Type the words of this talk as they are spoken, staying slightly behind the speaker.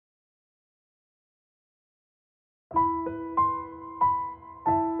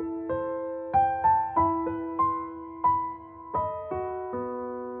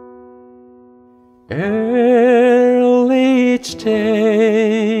Early each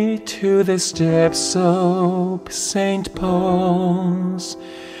day to the steps of St. Paul's,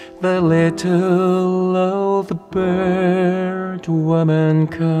 the little old bird woman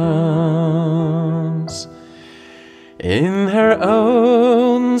comes. In her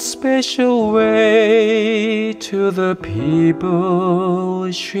own special way to the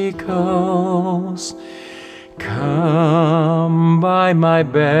people she calls, come buy my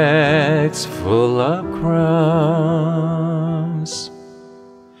bags full of crumbs.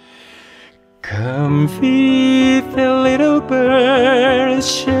 Come feed the little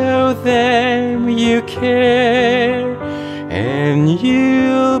birds, show them you care, and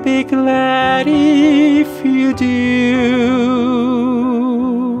you'll be glad if you do.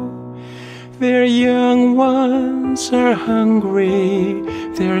 Their young ones are hungry,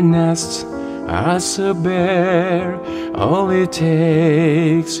 their nests are so bare, all it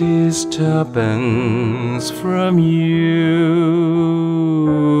takes is tuppence from you.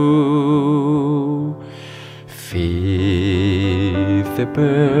 Feed the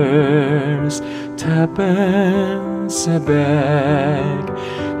birds, tuppence a bag,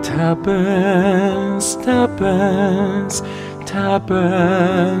 tuppence, tuppence,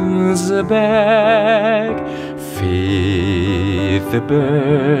 tuppence a bag. Feed the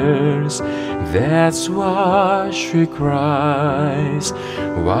birds, that's what she cries,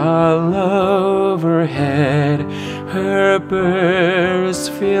 while overhead her birds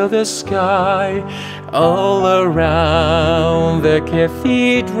fill the sky. All around the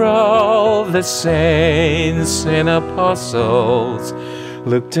cathedral, the saints and apostles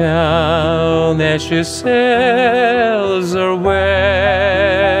look down as she sells her wares.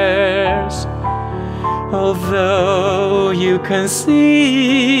 Although you can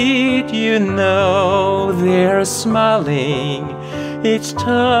see it, you know they're smiling each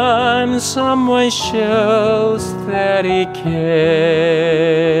time someone shows that he cares.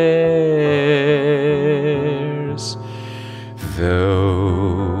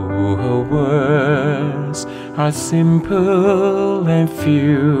 Though her words are simple and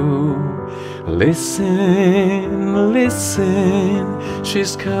few, listen, listen,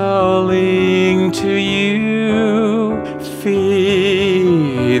 she's calling to you.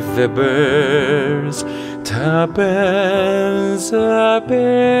 Feed the birds, tuppence a bag,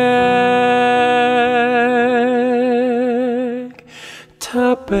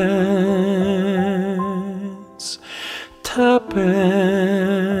 tuppence